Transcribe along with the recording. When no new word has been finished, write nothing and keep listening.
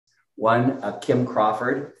One, Kim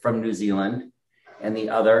Crawford from New Zealand, and the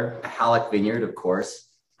other, Halleck Vineyard, of course,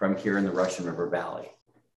 from here in the Russian River Valley.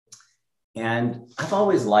 And I've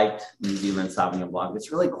always liked New Zealand Sauvignon Blanc.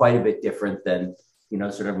 It's really quite a bit different than, you know,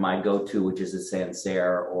 sort of my go-to, which is a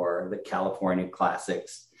Sancerre or the California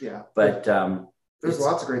classics. Yeah. But there's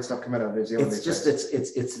lots of great stuff coming out of New Zealand. It's just it's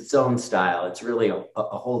its own style. It's really a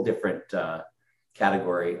whole different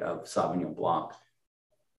category of Sauvignon Blanc.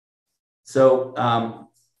 So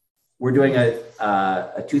we're doing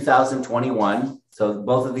a 2021. So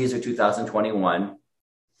both of these are 2021.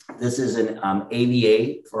 This is an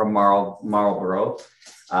AVA from Marlborough.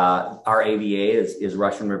 Our AVA is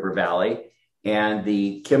Russian River Valley. And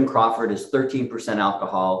the Kim Crawford is 13%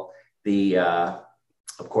 alcohol.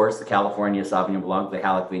 Of course, the California Sauvignon Blanc, the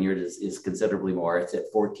Halleck Vineyard is considerably more. It's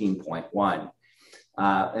at 14.1.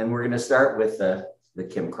 And we're going to start with the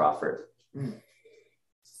Kim Crawford.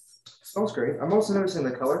 Smells great. I'm also noticing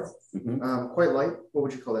the color. Quite light. What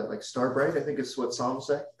would you call that? Like star bright, I think is what some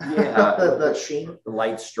say. Yeah. that sheen. The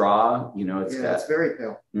light straw, you know, it's very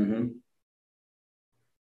pale.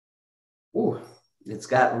 Ooh, it's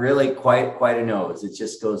got really quite a nose. It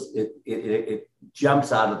just goes, it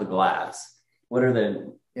jumps out of the glass. What are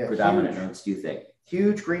the predominant notes, do you think?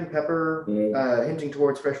 Huge green pepper, hinting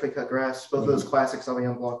towards freshly cut grass. Both those classic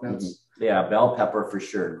Sauvignon Blanc notes. Yeah, bell pepper for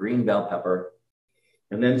sure. Green bell pepper.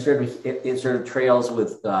 And then it sort of trails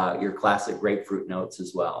with your classic grapefruit notes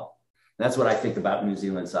as well. And that's what I think about New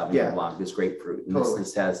Zealand Sauvignon Blanc, this grapefruit. And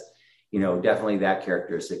this has, you know, definitely that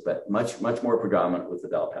characteristic, but much more predominant with the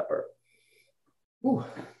bell pepper. Ooh.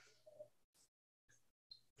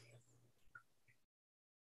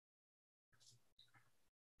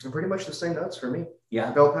 And pretty much the same notes for me.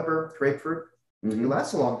 Yeah. Bell pepper, grapefruit. It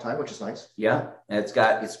lasts a long time, which is nice. Yeah, and it's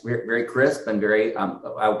very crisp and very,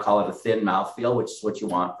 I would call it a thin mouthfeel, which is what you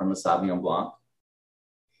want from a Sauvignon Blanc.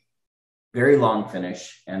 Very long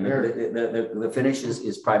finish, and the finish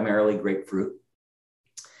is primarily grapefruit.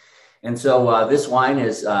 And so this wine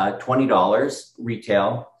is $20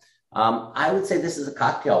 retail. I would say this is a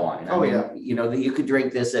cocktail wine. I mean, you know, you could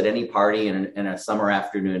drink this at any party in a summer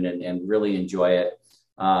afternoon and really enjoy it.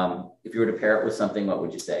 If you were to pair it with something, what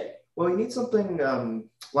would you say? Well, you need something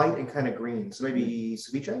light and kind of green. So maybe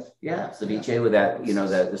ceviche? Yeah, ceviche with that, you know,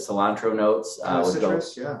 the cilantro notes. And the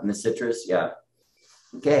citrus, And the citrus, yeah.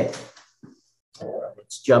 Okay.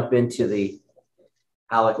 Let's jump into the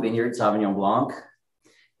Halleck Vineyard Sauvignon Blanc.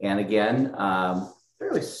 And again,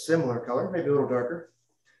 fairly similar color, maybe a little darker.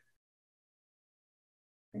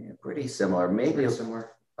 Yeah, pretty similar. Maybe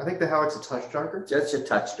similar. I think the Halleck's a touch darker. Just a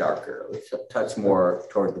touch darker. It's a touch more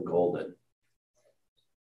toward the golden.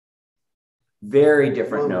 Very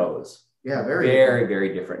different nose. Yeah,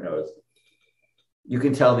 very different nose. You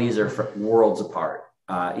can tell these are worlds apart,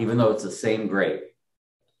 even though it's the same grape.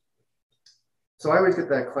 So I always get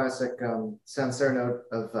that classic Sancerre note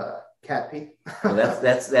of cat pee. Well,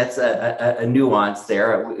 that's a nuance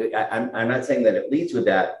there. I'm not saying that it leads with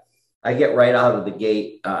that. I get right out of the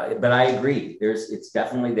gate, but I agree. It's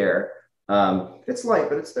definitely there. It's light,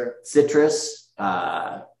 but it's there. Citrus,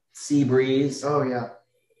 sea breeze. Oh yeah.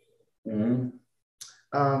 There's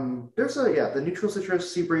the neutral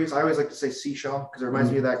citrus, sea breeze. I always like to say seashell because it reminds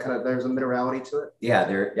me of that kind of, there's a minerality to it. Yeah,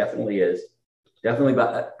 there definitely is. Definitely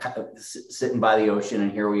sitting by the ocean,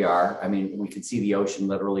 and here we are. I mean, we can see the ocean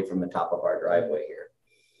literally from the top of our driveway here.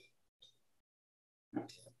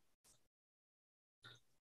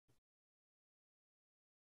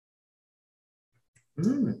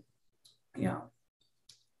 Yeah.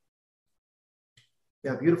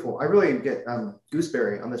 Yeah, beautiful. I really get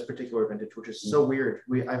gooseberry on this particular vintage, which is so weird.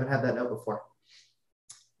 I haven't had that note before.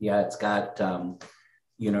 Yeah, it's got,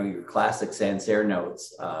 you know, your classic Sancerre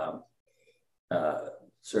notes,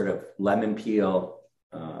 sort of lemon peel,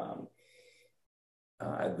 the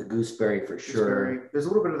gooseberry for sure. There's a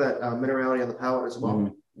little bit of that minerality on the palate as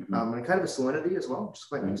well. And kind of a salinity as well, which is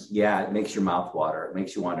quite nice. Yeah, it makes your mouth water. It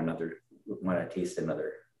makes you want to taste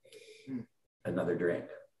another drink.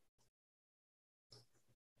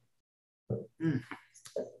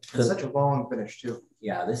 It's such a long finish too.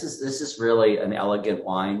 Yeah, this is really an elegant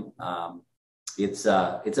wine. It's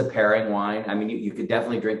a pairing wine. I mean, you could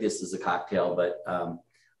definitely drink this as a cocktail, but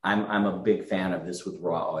I'm a big fan of this with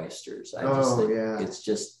raw oysters. I just think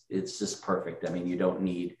it's just perfect. I mean, you don't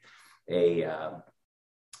need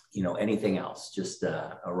anything else, just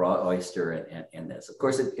a raw oyster and this. Of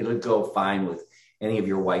course, it'll go fine with any of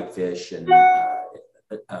your white fish, and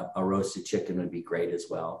a roasted chicken would be great as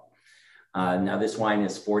well. Now this wine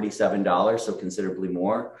is $47, so considerably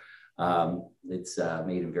more. It's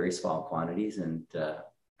made in very small quantities, and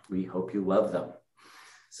we hope you love them.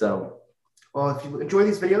 So Well, if you enjoy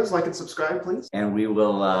these videos, like and subscribe, please. And we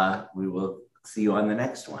will see you on the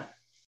next one.